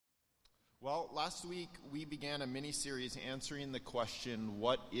Well, last week we began a mini-series answering the question,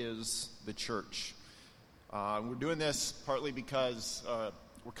 what is the church? We're doing this partly because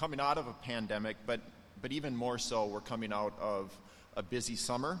we're coming out of a pandemic, but even more so, we're coming out of a busy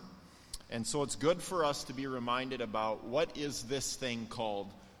summer. And so it's good for us to be reminded about what is this thing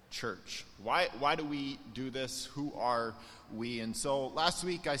called church? Why do we do this? Who are we? And so last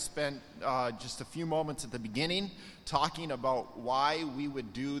week I spent just a few moments at the beginning talking about why we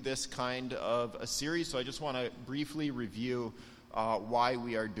would do this kind of a series. So I just want to briefly review why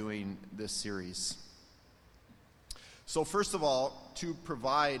we are doing this series. So first of all, to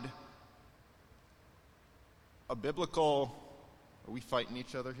provide a biblical... Are we fighting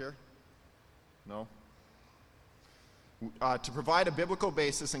each other here? No? To provide a biblical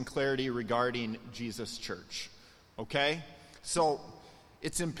basis and clarity regarding Jesus' church. Okay? So,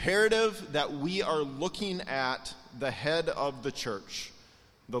 it's imperative that we are looking at the head of the church,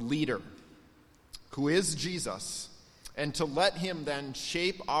 the leader, who is Jesus, and to let him then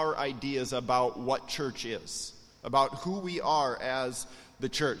shape our ideas about what church is, about who we are as the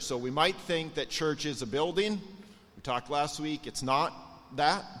church. So we might think that church is a building. We talked last week, it's not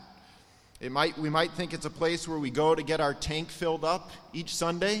that. We might think it's a place where we go to get our tank filled up each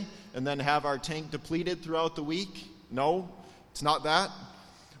Sunday and then have our tank depleted throughout the week. No, it's not that.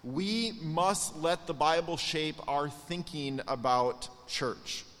 We must let the Bible shape our thinking about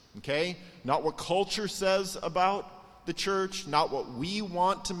church, okay? Not what culture says about the church, not what we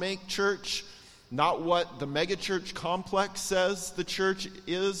want to make church, not what the megachurch complex says the church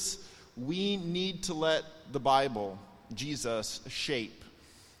is. We need to let the Bible, Jesus, shape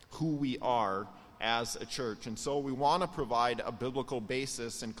who we are as a church. And so we want to provide a biblical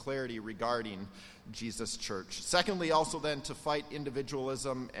basis and clarity regarding Jesus' church. Secondly, also then to fight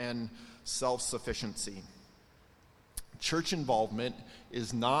individualism and self-sufficiency. Church involvement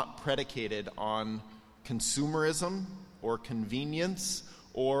is not predicated on consumerism or convenience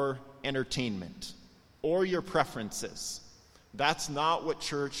or entertainment or your preferences. That's not what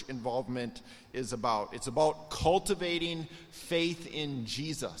church involvement is about. It's about cultivating faith in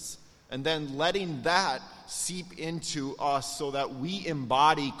Jesus and then letting that seep into us so that we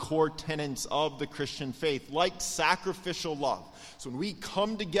embody core tenets of the Christian faith, like sacrificial love. So when we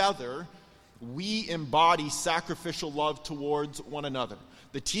come together, we embody sacrificial love towards one another.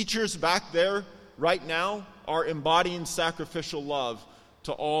 The teachers back there right now are embodying sacrificial love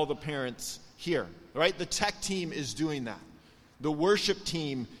to all the parents here, right? The tech team is doing that. The worship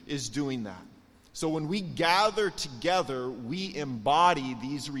team is doing that. So when we gather together, we embody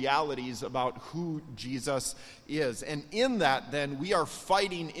these realities about who Jesus is. And in that, then, we are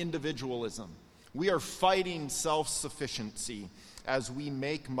fighting individualism. We are fighting self-sufficiency as we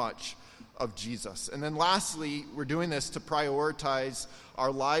make much of Jesus. And then lastly, we're doing this to prioritize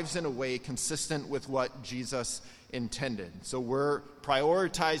our lives in a way consistent with what Jesus intended. So we're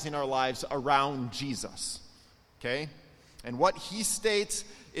prioritizing our lives around Jesus. Okay? And what he states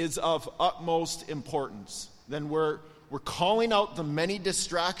is of utmost importance. Then we're calling out the many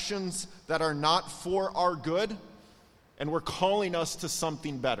distractions that are not for our good, and we're calling us to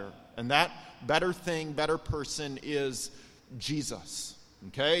something better. And that better thing, better person is Jesus.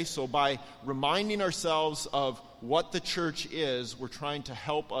 Okay? So by reminding ourselves of what the church is, we're trying to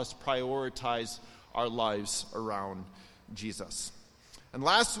help us prioritize our lives around Jesus. And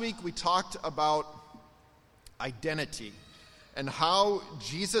last week we talked about identity and how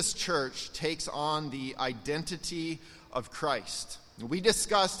Jesus' church takes on the identity of Christ. We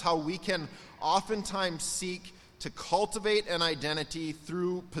discussed how we can oftentimes seek to cultivate an identity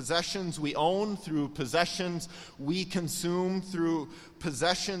through possessions we own, through possessions we consume, through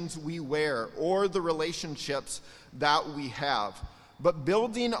possessions we wear, or the relationships that we have. But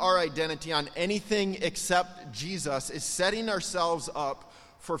building our identity on anything except Jesus is setting ourselves up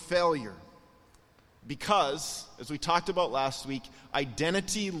for failure. Because, as we talked about last week,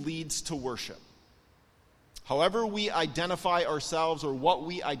 identity leads to worship. However we identify ourselves or what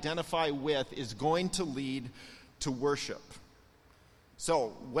we identify with is going to lead to worship. So,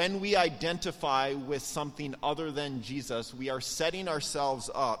 when we identify with something other than Jesus, we are setting ourselves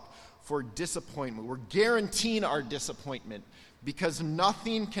up for disappointment. We're guaranteeing our disappointment because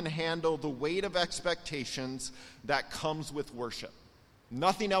nothing can handle the weight of expectations that comes with worship.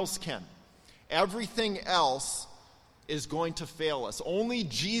 Nothing else can. Everything else is going to fail us. Only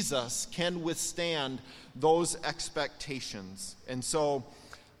Jesus can withstand those expectations. And so,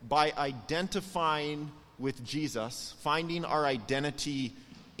 by identifying with Jesus, finding our identity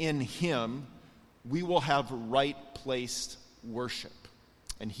in him, we will have right-placed worship.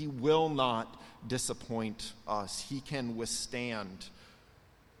 And he will not disappoint us. He can withstand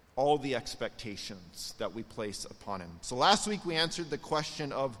all the expectations that we place upon him. So last week we answered the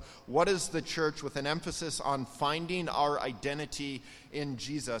question of what is the church, with an emphasis on finding our identity in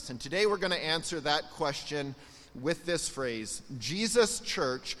Jesus. And today we're going to answer that question with this phrase: Jesus'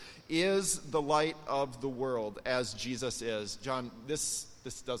 church is the light of the world as Jesus is. John, this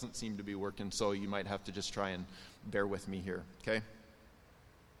doesn't seem to be working, so you might have to just try and bear with me here, okay?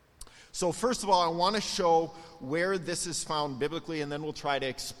 So first of all, I want to show where this is found biblically, and then we'll try to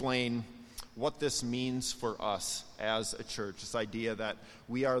explain what this means for us as a church, this idea that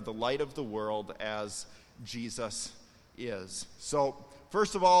we are the light of the world as Jesus is. So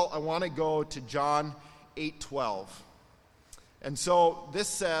first of all, I want to go to John 8:12. And so this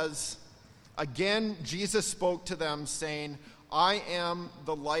says, "Again, Jesus spoke to them, saying, I am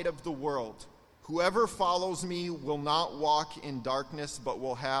the light of the world. Whoever follows me will not walk in darkness, but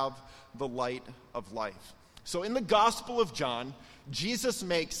will have the light of life." So in the Gospel of John, Jesus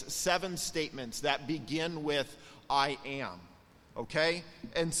makes 7 statements that begin with "I am." Okay?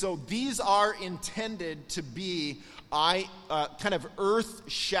 And so these are intended to be kind of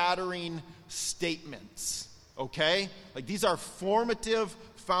earth-shattering statements. Okay? Like, these are formative,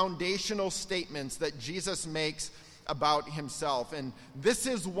 foundational statements that Jesus makes about himself. And this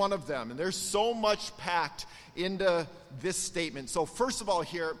is one of them. And there's so much packed into this statement. So first of all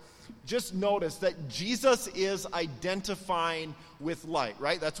here, just notice that Jesus is identifying with light,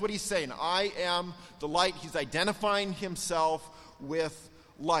 right? That's what he's saying. I am the light. He's identifying himself with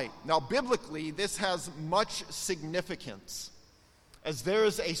light. Now, biblically, this has much significance, as there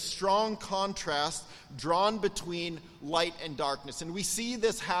is a strong contrast drawn between light and darkness. And we see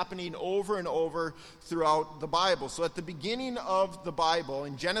this happening over and over throughout the Bible. So at the beginning of the Bible,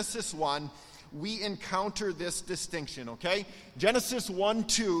 in Genesis 1, we encounter this distinction, okay? Genesis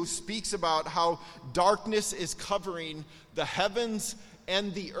 1:2 speaks about how darkness is covering the heavens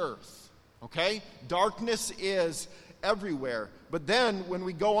and the earth, okay? Darkness is everywhere. But then when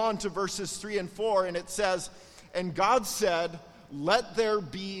we go on to verses 3 and 4, and it says, "And God said, let there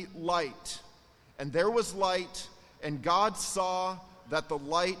be light. And there was light, and God saw that the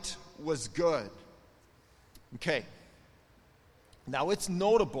light was good." Okay. Now it's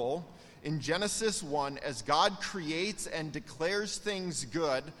notable in Genesis 1, as God creates and declares things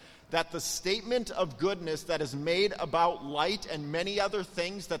good, that the statement of goodness that is made about light and many other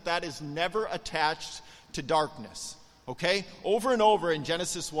things, that is never attached to darkness. Okay? Over and over in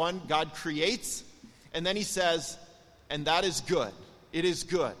Genesis 1, God creates, and then he says, "And that is good." It is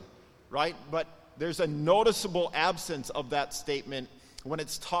good, right? But there's a noticeable absence of that statement when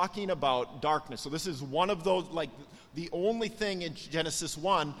it's talking about darkness. So this is one of those, like, the only thing in Genesis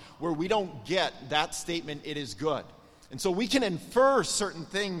 1 where we don't get that statement, "It is good." And so we can infer certain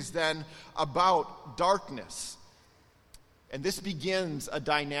things then about darkness. And this begins a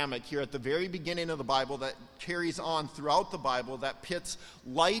dynamic here at the very beginning of the Bible that carries on throughout the Bible, that pits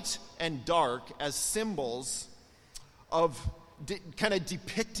light and dark as symbols of kind of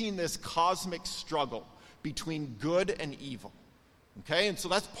depicting this cosmic struggle between good and evil. Okay, and so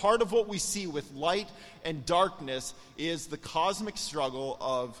that's part of what we see with light and darkness, is the cosmic struggle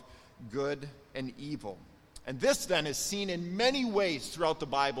of good and evil. And this then is seen in many ways throughout the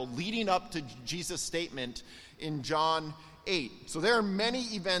Bible, leading up to Jesus' statement in John 8. So there are many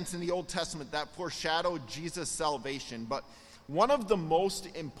events in the Old Testament that foreshadow Jesus' salvation, but one of the most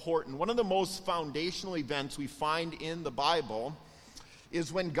important, one of the most foundational events we find in the Bible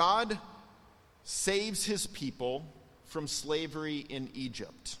is when God saves his people from slavery in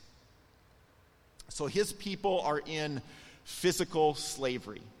Egypt. So his people are in physical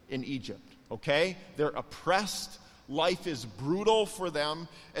slavery in Egypt, okay? They're oppressed. Life is brutal for them.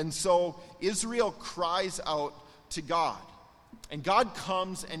 And so Israel cries out to God. And God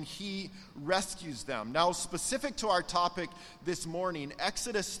comes and he rescues them. Now, specific to our topic this morning,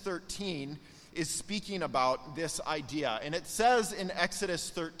 Exodus 13 is speaking about this idea. And it says in Exodus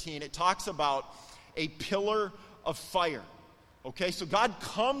 13, it talks about a pillar of fire. Okay, so God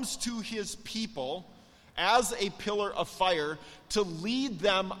comes to his people as a pillar of fire to lead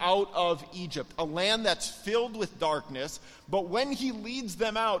them out of Egypt, a land that's filled with darkness. But when he leads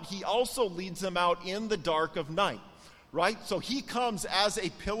them out, he also leads them out in the dark of night, right? So he comes as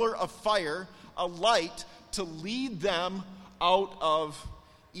a pillar of fire, a light, to lead them out of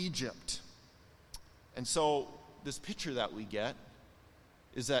Egypt. And so this picture that we get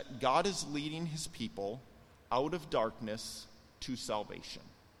is that God is leading his people out of darkness to salvation.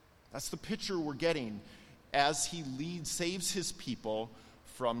 That's the picture we're getting as he saves his people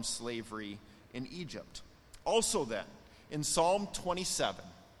from slavery in Egypt. Also then, in Psalm 27,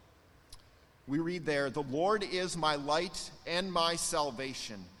 we read there, "The Lord is my light and my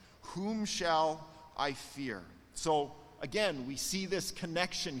salvation. whom shall I fear? So again, we see this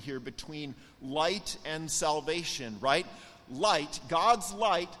connection here between light and salvation, right? Light, God's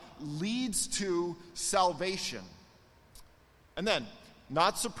light, leads to salvation. And then,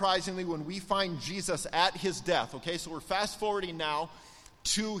 not surprisingly, when we find Jesus at his death, okay, so we're fast forwarding now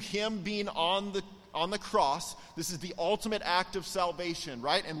to him being on the cross. This is the ultimate act of salvation,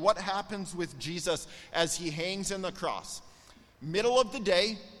 right? And what happens with Jesus as he hangs in the cross? Middle of the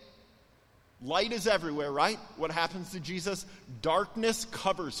day, light is everywhere, right? What happens to Jesus? Darkness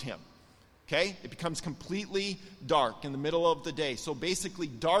covers him. Okay? It becomes completely dark in the middle of the day. So basically,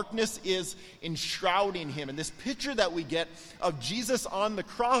 darkness is enshrouding him. And this picture that we get of Jesus on the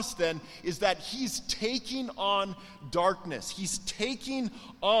cross then is that he's taking on darkness. He's taking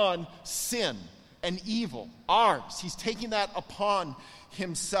on sin and evil, ours. He's taking that upon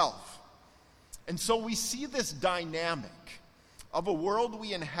himself. And so we see this dynamic of a world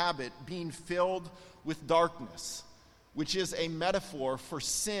we inhabit being filled with darkness, which is a metaphor for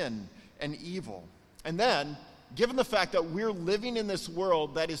sin and evil. And then, given the fact that we're living in this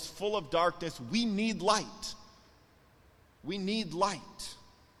world that is full of darkness, we need light. We need light.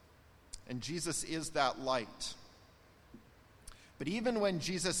 And Jesus is that light. But even when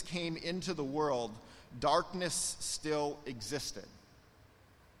Jesus came into the world, darkness still existed.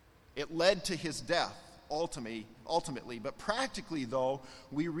 It led to his death, ultimately. But practically, though,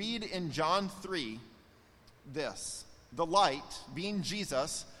 we read in John 3 this: the light, being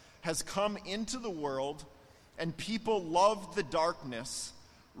Jesus, has come into the world, and people love the darkness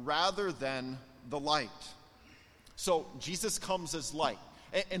rather than the light. So Jesus comes as light,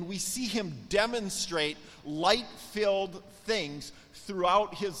 and we see him demonstrate light-filled things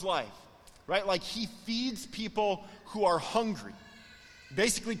throughout his life, right? Like he feeds people who are hungry,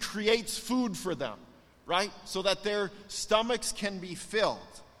 basically creates food for them, right? So that their stomachs can be filled.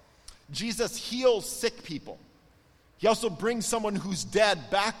 Jesus heals sick people. He also brings someone who's dead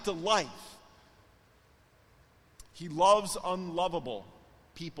back to life. He loves unlovable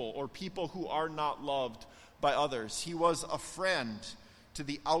people, or people who are not loved by others. He was a friend to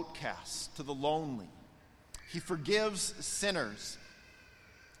the outcast, to the lonely. He forgives sinners.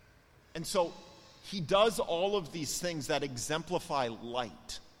 And so he does all of these things that exemplify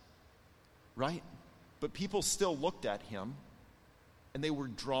light, right? But people still looked at him, and they were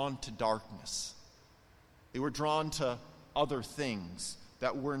drawn to darkness. They were drawn to other things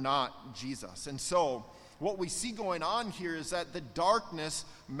that were not Jesus. And so, what we see going on here is that the darkness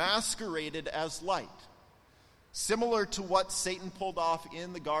masqueraded as light. Similar to what Satan pulled off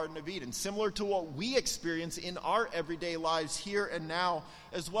in the Garden of Eden. Similar to what we experience in our everyday lives here and now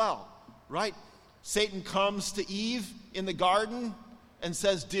as well. Right? Satan comes to Eve in the garden and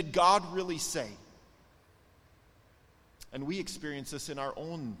says, "Did God really say?" And we experience this in our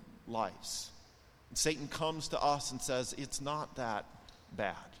own lives. Satan comes to us and says, "It's not that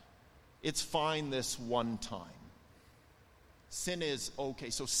bad. It's fine this one time. Sin is okay."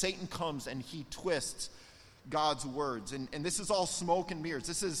 So Satan comes and he twists God's words. And this is all smoke and mirrors.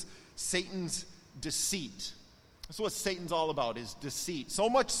 This is Satan's deceit. That's what Satan's all about, is deceit. So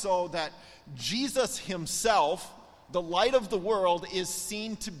much so that Jesus himself, the light of the world, is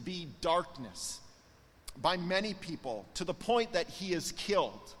seen to be darkness by many people, to the point that he is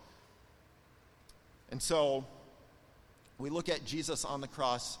killed. And so we look at Jesus on the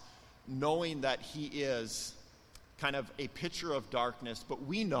cross knowing that he is kind of a picture of darkness, but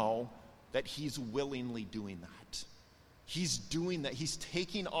we know that he's willingly doing that. He's doing that. He's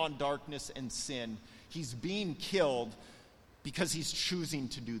taking on darkness and sin. He's being killed because he's choosing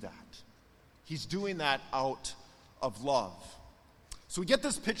to do that. He's doing that out of love. So we get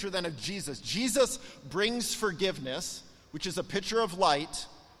this picture then of Jesus. Jesus brings forgiveness, which is a picture of light,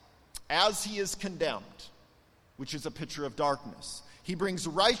 as he is condemned, which is a picture of darkness. He brings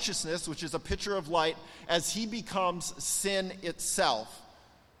righteousness, which is a picture of light, as he becomes sin itself,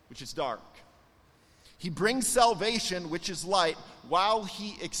 which is dark. He brings salvation, which is light, while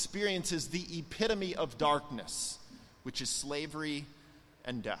he experiences the epitome of darkness, which is slavery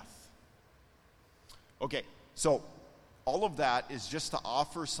and death. Okay, so all of that is just to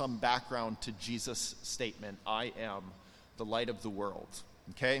offer some background to Jesus' statement, "I am the light of the world."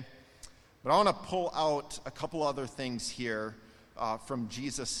 Okay? But I want to pull out a couple other things here from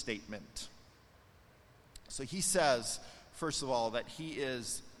Jesus' statement. So he says, first of all, that he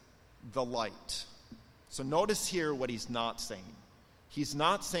is the light. So notice here what he's not saying. He's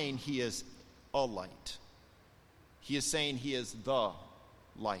not saying he is a light. He is saying he is the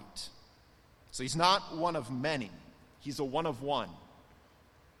light. So he's not one of many. He's a one of one.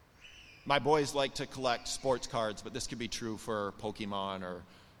 My boys like to collect sports cards, but this could be true for Pokemon or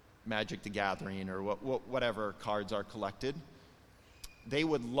Magic the Gathering or whatever cards are collected, they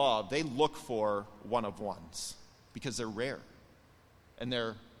look for one-of-ones because they're rare and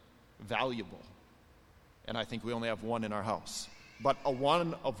they're valuable. And I think we only have one in our house. But a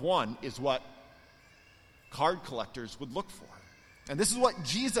one-of-one is what card collectors would look for. And this is what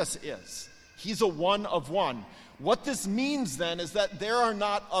Jesus is. He's a one-of-one. What this means then is that there are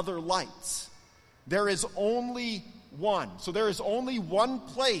not other lights. There is only one. So there is only one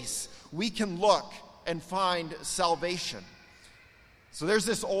place we can look and find salvation. So there's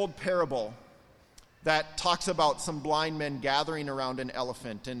this old parable that talks about some blind men gathering around an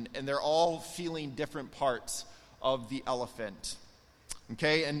elephant, and they're all feeling different parts of the elephant.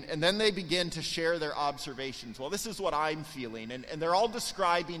 Okay, and then they begin to share their observations. Well, this is what I'm feeling, and they're all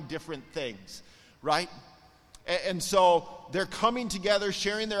describing different things, right? And so they're coming together,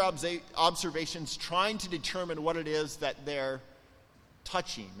 sharing their observations, trying to determine what it is that they're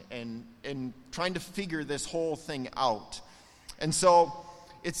touching, and trying to figure this whole thing out. And so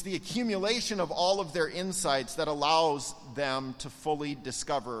it's the accumulation of all of their insights that allows them to fully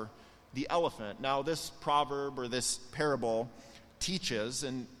discover the elephant. Now, this proverb or this parable teaches,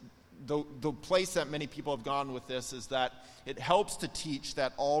 and the place that many people have gone with this is that it helps to teach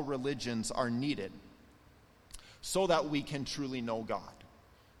that all religions are needed so that we can truly know God.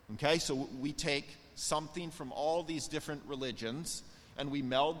 Okay, so we take something from all these different religions and we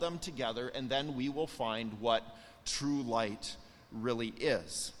meld them together, and then we will find what true light really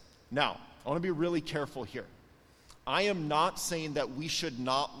is. Now, I want to be really careful here. I am not saying that we should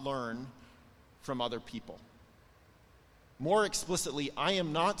not learn from other people. More explicitly, I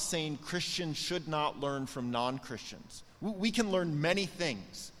am not saying Christians should not learn from non-Christians. We can learn many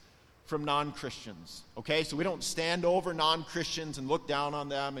things from non-Christians, okay? So we don't stand over non-Christians and look down on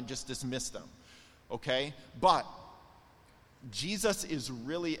them and just dismiss them, okay? But Jesus is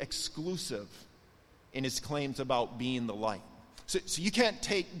really exclusive in his claims about being the light. So you can't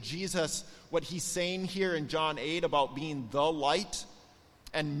take Jesus, what he's saying here in John 8 about being the light,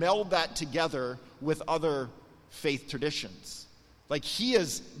 and meld that together with other faith traditions. Like, he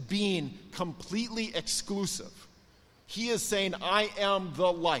is being completely exclusive. He is saying, I am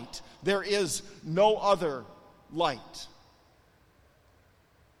the light. There is no other light.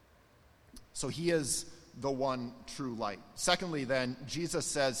 So he is the one true light. Secondly, then, Jesus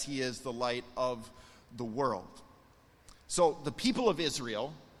says he is the light of the world. So the people of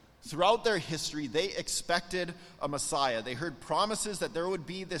Israel, throughout their history, they expected a Messiah. They heard promises that there would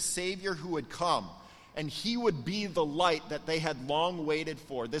be this Savior who would come, and he would be the light that they had long waited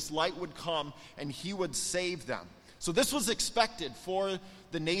for. This light would come, and he would save them. So this was expected for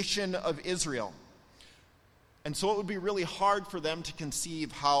the nation of Israel. And so it would be really hard for them to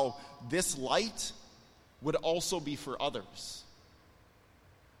conceive how this light would also be for others.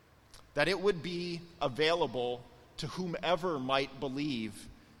 That it would be available to whomever might believe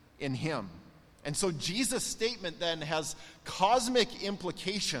in him. And so Jesus' statement then has cosmic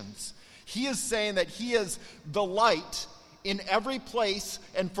implications. He is saying that he is the light in every place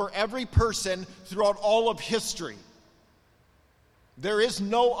and for every person throughout all of history. There is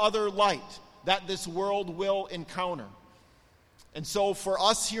no other light that this world will encounter. And so for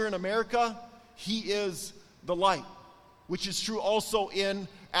us here in America, he is the light, which is true also in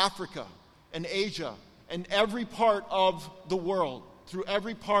Africa and Asia and every part of the world, through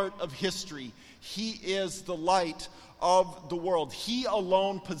every part of history. He is the light of the world. He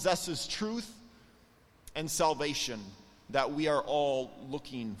alone possesses truth and salvation that we are all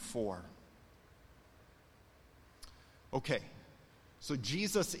looking for. Okay, so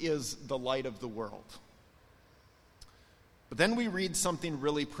Jesus is the light of the world. But then we read something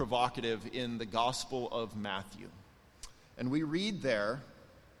really provocative in the Gospel of Matthew. And we read there,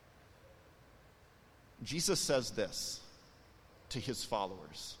 Jesus says this to his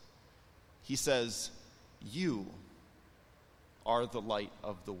followers. He says, "You are the light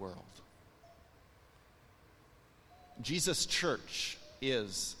of the world." Jesus' church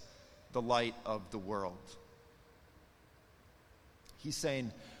is the light of the world. He's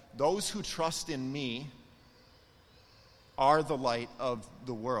saying, those who trust in me are the light of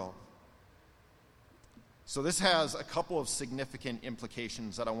the world. So this has a couple of significant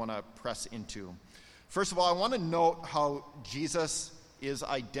implications that I want to press into. First of all, I want to note how Jesus is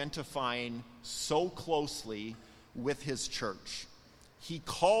identifying so closely with his church. He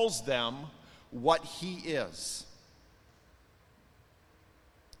calls them what he is.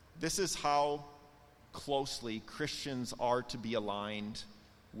 This is how closely Christians are to be aligned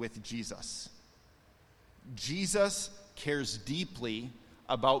with Jesus. Jesus cares deeply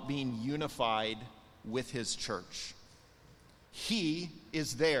about being unified with his church. He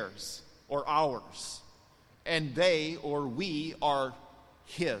is theirs or ours, and they or we are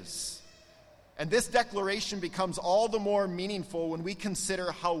his. And this declaration becomes all the more meaningful when we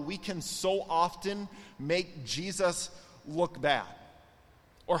consider how we can so often make Jesus look bad,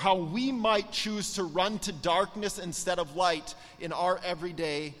 or how we might choose to run to darkness instead of light in our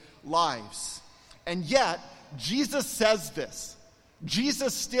everyday lives. And yet, Jesus says this.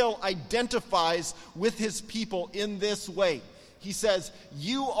 Jesus still identifies with his people in this way. He says,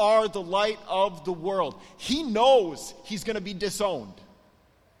 you are the light of the world. He knows he's going to be disowned.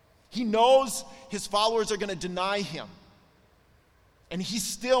 He knows his followers are going to deny him. And he's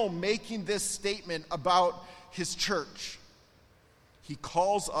still making this statement about his church. He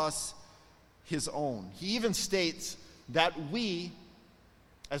calls us his own. He even states that we,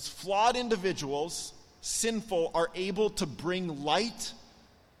 as flawed individuals, sinful, are able to bring light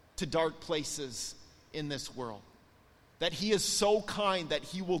to dark places in this world. That he is so kind that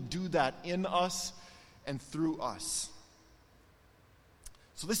he will do that in us and through us.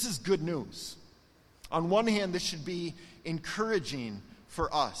 So this is good news. On one hand, this should be encouraging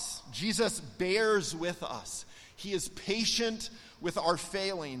for us. Jesus bears with us. He is patient with our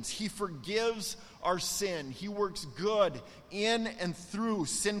failings. He forgives our sin. He works good in and through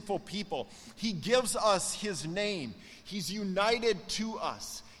sinful people. He gives us his name. He's united to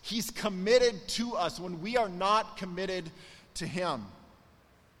us. He's committed to us when we are not committed to him.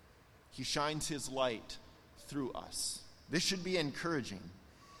 He shines his light through us. This should be encouraging.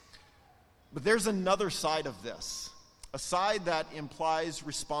 But there's another side of this, a side that implies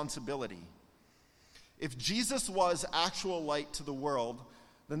responsibility. If Jesus was actual light to the world,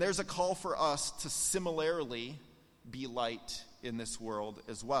 then there's a call for us to similarly be light in this world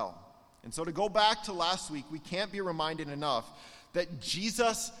as well. And so to go back to last week, we can't be reminded enough that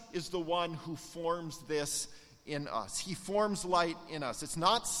Jesus is the one who forms this in us. He forms light in us. It's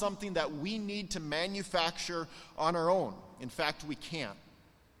not something that we need to manufacture on our own. In fact, we can't.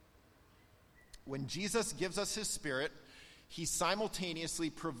 When Jesus gives us his Spirit, he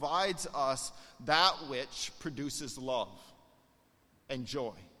simultaneously provides us that which produces love and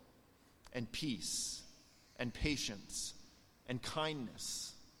joy and peace and patience and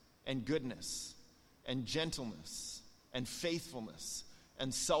kindness and goodness and gentleness and faithfulness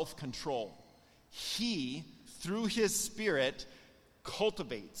and self-control. He, through his Spirit,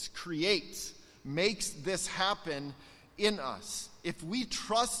 cultivates, creates, makes this happen in us. If we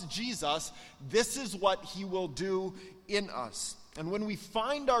trust Jesus, this is what he will do in us. And when we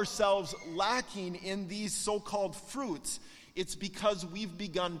find ourselves lacking in these so-called fruits, it's because we've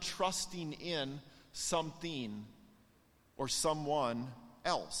begun trusting in something or someone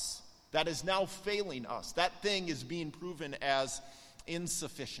else that is now failing us. That thing is being proven as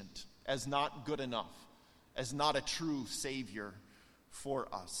insufficient, as not good enough, as not a true Savior for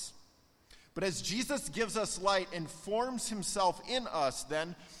us. But as Jesus gives us light and forms himself in us,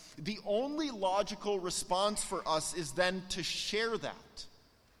 then the only logical response for us is then to share that,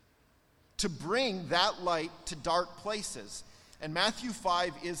 to bring that light to dark places. And Matthew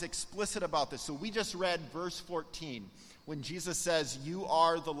 5 is explicit about this. So we just read verse 14 when Jesus says, you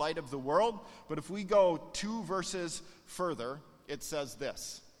are the light of the world. But if we go 2 verses further, it says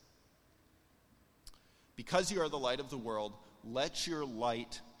this: because you are the light of the world, let your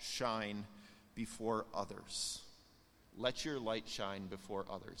light shine before others. Let your light shine before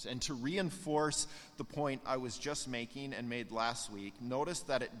others. And to reinforce the point I was just making and made last week, notice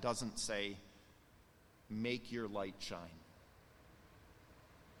that it doesn't say, make your light shine.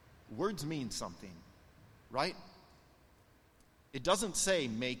 Words mean something, right? It doesn't say,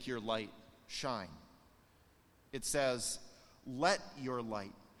 make your light shine. It says, let your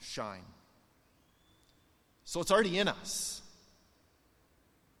light shine. So it's already in us.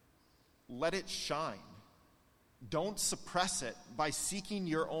 Let it shine. Don't suppress it by seeking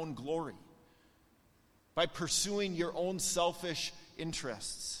your own glory, by pursuing your own selfish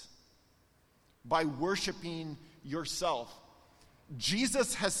interests, by worshiping yourself.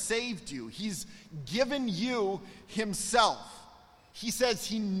 Jesus has saved you. He's given you himself. He says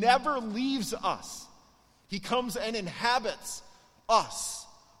he never leaves us. He comes and inhabits us,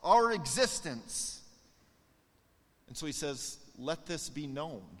 our existence. And so he says, let this be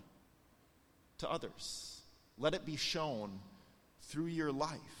known to others. Let it be shown through your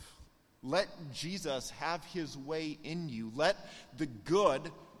life. Let Jesus have his way in you. Let the good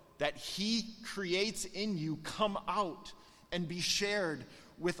that he creates in you come out and be shared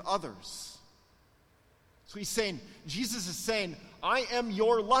with others. So he's saying, Jesus is saying, I am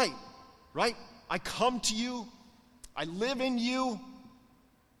your light, right? I come to you. I live in you.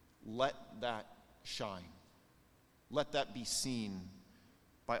 Let that shine. let that be seen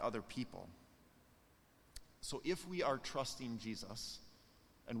by other people. So if we are trusting Jesus,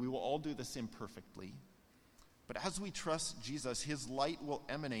 and we will all do this imperfectly, but as we trust Jesus, his light will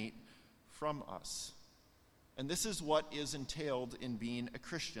emanate from us. And this is what is entailed in being a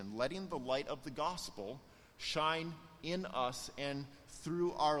Christian, letting the light of the gospel shine in us and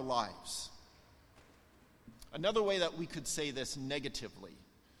through our lives. Another way that we could say this negatively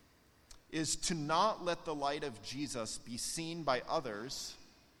is to not let the light of Jesus be seen by others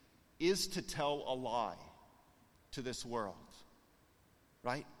is to tell a lie to this world,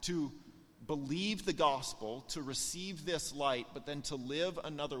 right? To believe the gospel, to receive this light, but then to live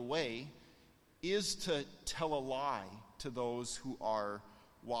another way is to tell a lie to those who are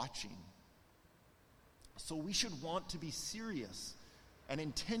watching. So we should want to be serious and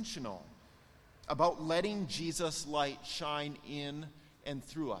intentional about letting Jesus' light shine in and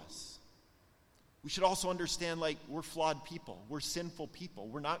through us. We should also understand, we're flawed people. We're sinful people.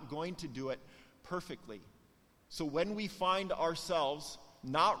 We're not going to do it perfectly. So when we find ourselves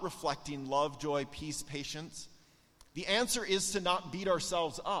not reflecting love, joy, peace, patience, the answer is to not beat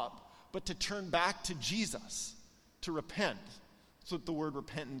ourselves up, but to turn back to Jesus, to repent. That's what the word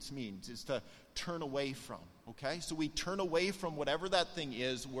repentance means, is to turn away from, okay? So we turn away from whatever that thing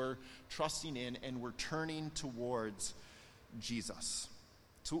is we're trusting in, and we're turning towards Jesus.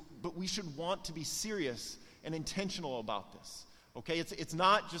 But we should want to be serious and intentional about this, okay? It's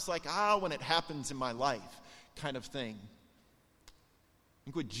not just when it happens in my life kind of thing. I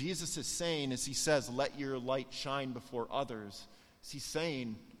think what Jesus is saying is he says, let your light shine before others. He's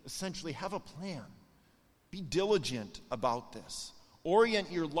saying, essentially, have a plan. Be diligent about this.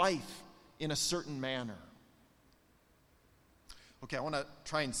 Orient your life in a certain manner. Okay, I want to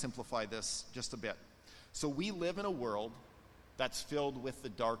try and simplify this just a bit. So we live in a world that's filled with the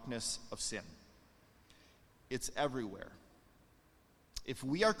darkness of sin. It's everywhere. If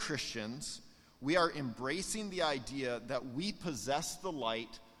we are Christians, we are embracing the idea that we possess the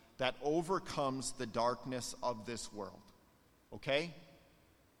light that overcomes the darkness of this world. Okay?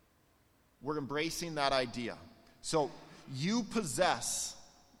 We're embracing that idea. So you possess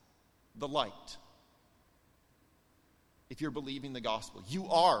the light. If you're believing the gospel, you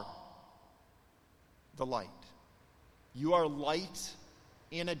are the light. You are light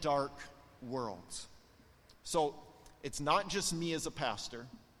in a dark world. So it's not just me as a pastor.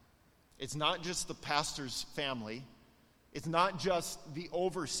 It's not just the pastor's family. It's not just the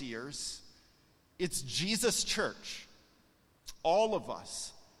overseers. It's Jesus' church. All of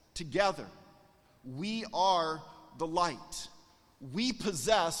us together. We are the light. We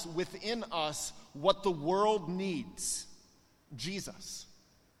possess within us what the world needs. Jesus.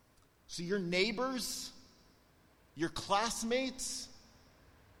 So your neighbors, your classmates,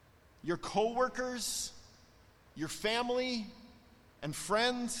 your coworkers, your family and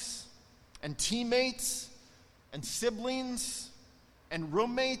friends and teammates and siblings and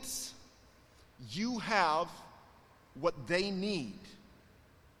roommates, you have what they need.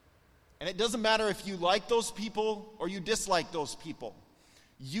 And it doesn't matter if you like those people or you dislike those people.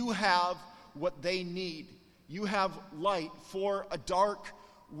 You have what they need. You have light for a dark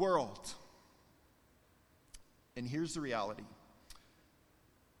world. And here's the reality.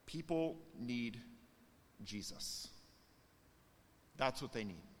 People need Jesus. That's what they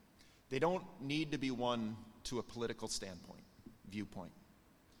need. They don't need to be won to a political viewpoint.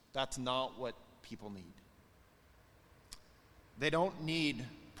 That's not what people need. They don't need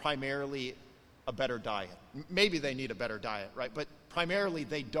primarily a better diet. Maybe they need a better diet, right? But primarily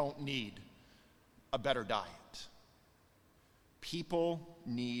they don't need a better diet. People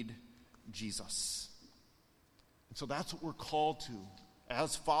need Jesus. And so that's what we're called to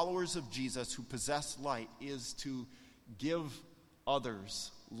as followers of Jesus who possess light, is to give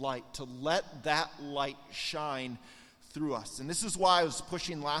others light, to let that light shine through us. And this is why I was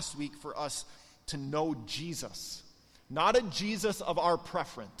pushing last week for us to know Jesus. Not a Jesus of our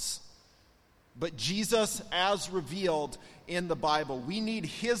preference, but Jesus as revealed in the Bible. We need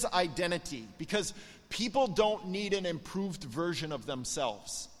his identity because people don't need an improved version of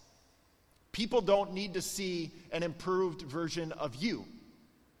themselves. People don't need to see an improved version of you.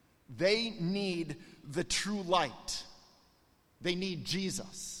 They need the true light. They need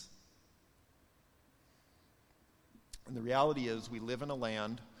Jesus. And the reality is we live in a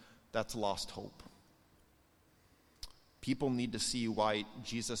land that's lost hope. People need to see why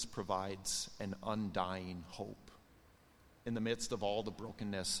Jesus provides an undying hope in the midst of all the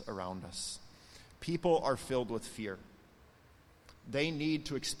brokenness around us. People are filled with fear. They need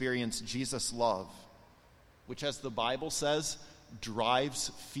to experience Jesus' love, which, as the Bible says, drives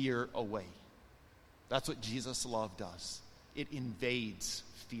fear away. That's what Jesus' love does. It invades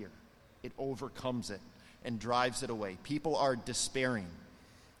fear. It overcomes it and drives it away. People are despairing,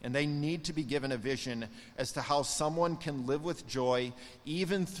 and they need to be given a vision as to how someone can live with joy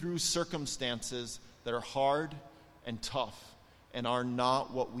even through circumstances that are hard and tough and are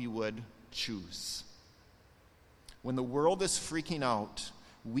not what we would choose. When the world is freaking out,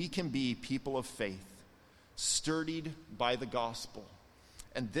 we can be people of faith, sturdied by the gospel.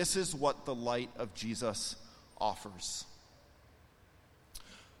 And this is what the light of Jesus offers.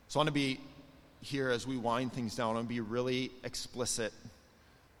 So I want to be here as we wind things down. I want to be really explicit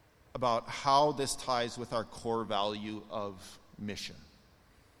about how this ties with our core value of mission.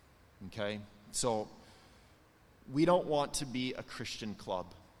 Okay? So we don't want to be a Christian club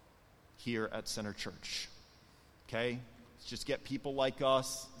here at Center Church. Okay? Let's just get people like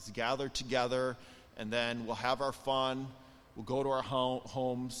us, let's gather together, and then we'll have our fun. We'll go to our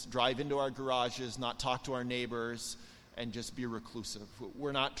homes, drive into our garages, not talk to our neighbors, and just be reclusive.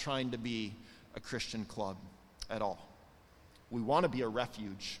 We're not trying to be a Christian club at all. We want to be a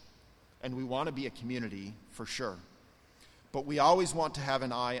refuge, and we want to be a community for sure. But we always want to have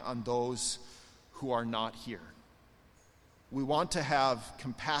an eye on those who are not here. We want to have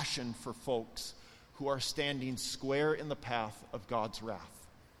compassion for folks who are standing square in the path of God's wrath.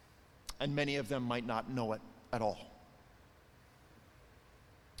 And many of them might not know it at all.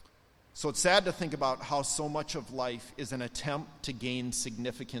 So it's sad to think about how so much of life is an attempt to gain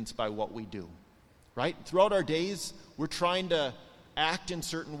significance by what we do, right? Throughout our days, we're trying to act in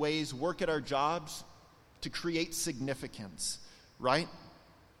certain ways, work at our jobs to create significance, right?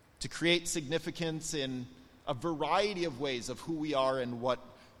 To create significance in a variety of ways of who we are and what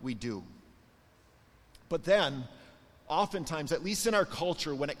we do. But then, oftentimes, at least in our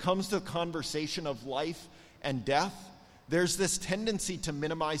culture, when it comes to the conversation of life and death, there's this tendency to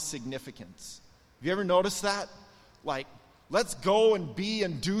minimize significance. Have you ever noticed that? Like, let's go and be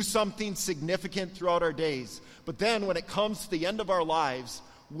and do something significant throughout our days. But then when it comes to the end of our lives,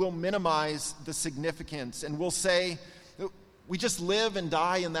 we'll minimize the significance and we'll say, we just live and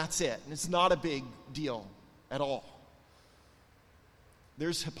die and that's it. And it's not a big deal at all.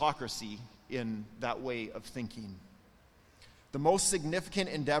 There's hypocrisy in that way of thinking. The most significant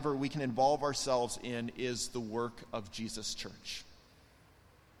endeavor we can involve ourselves in is the work of Jesus' church.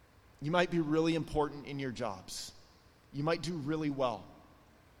 You might be really important in your jobs. You might do really well.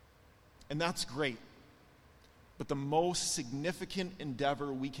 And that's great. But the most significant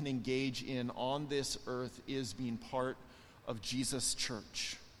endeavor we can engage in on this earth is being part of Jesus'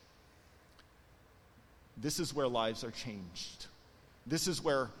 church. This is where lives are changed. This is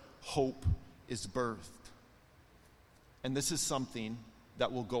where hope is birthed. And this is something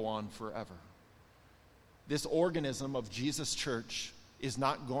that will go on forever. This organism of Jesus' church is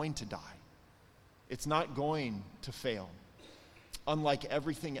not going to die. It's not going to fail, unlike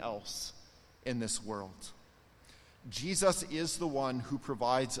everything else in this world. Jesus is the one who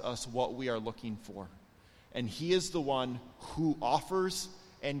provides us what we are looking for. And he is the one who offers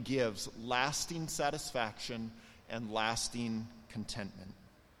and gives lasting satisfaction and lasting contentment.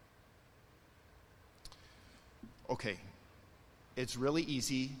 Okay, it's really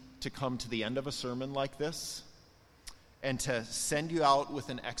easy to come to the end of a sermon like this and to send you out with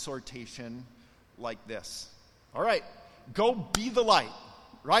an exhortation like this. All right, go be the light,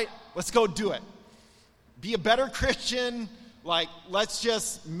 right? Let's go do it. Be a better Christian, like let's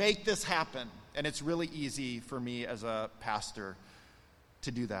just make this happen. And it's really easy for me as a pastor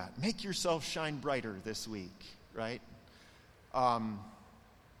to do that. Make yourself shine brighter this week, right?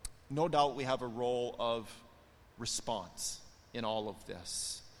 No doubt we have a role of response in all of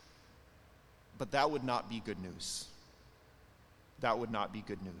this. But that would not be good news. That would not be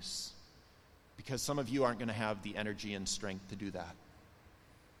good news. Because some of you aren't going to have the energy and strength to do that.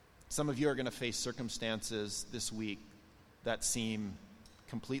 Some of you are going to face circumstances this week that seem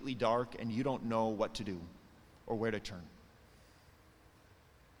completely dark and you don't know what to do or where to turn.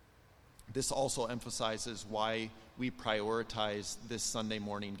 This also emphasizes why we prioritize this Sunday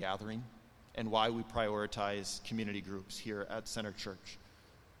morning gathering and why we prioritize community groups here at Center Church.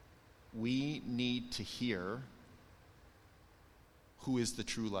 We need to hear who is the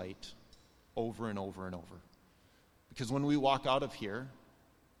true light over and over and over. Because when we walk out of here,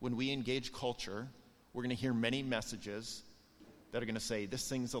 when we engage culture, we're going to hear many messages that are going to say, this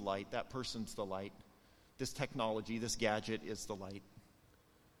thing's the light, that person's the light, this technology, this gadget is the light.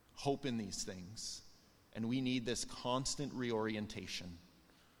 Hope in these things. And we need this constant reorientation.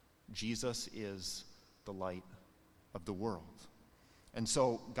 Jesus is the light of the world. And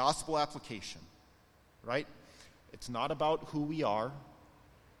so, gospel application, right? It's not about who we are.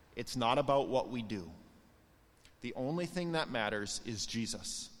 It's not about what we do. The only thing that matters is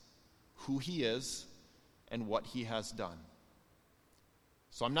Jesus, who he is, and what he has done.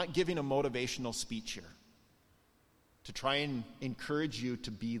 So I'm not giving a motivational speech here to try and encourage you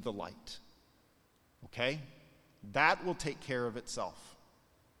to be the light. Okay? That will take care of itself.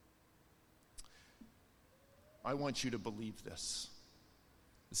 I want you to believe this.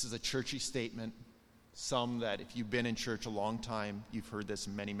 This is a churchy statement. Some that if you've been in church a long time, you've heard this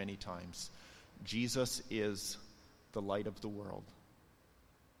many, many times. Jesus is the light of the world.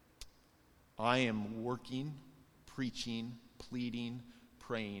 I am working, preaching, pleading,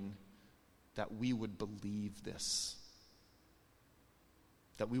 praying that we would believe this.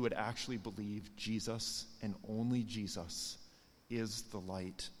 That we would actually believe Jesus and only Jesus is the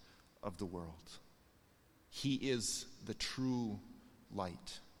light of the world. He is the true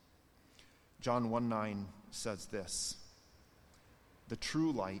light. John 1:9 says this, "The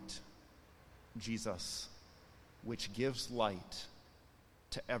true light, Jesus, which gives light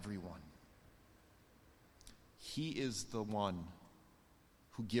to everyone." He is the one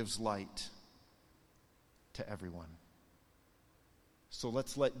who gives light to everyone. So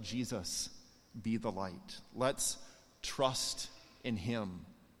let's let Jesus be the light. Let's trust in him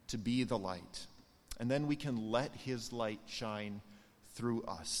to be the light. And then we can let his light shine through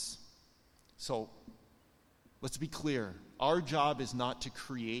us. So let's be clear. Our job is not to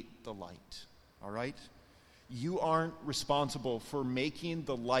create the light, all right? You aren't responsible for making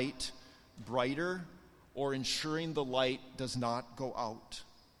the light brighter or ensuring the light does not go out.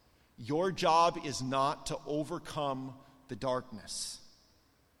 Your job is not to overcome the darkness.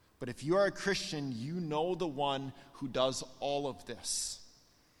 But if you are a Christian, you know the one who does all of this,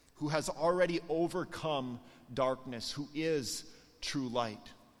 who has already overcome darkness, who is true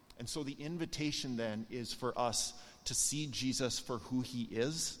light. And so the invitation then is for us to see Jesus for who he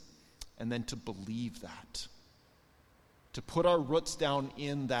is, and then to believe that. To put our roots down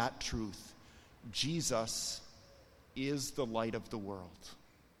in that truth. Jesus is the light of the world.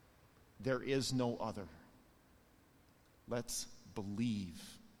 There is no other. Let's believe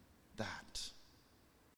that.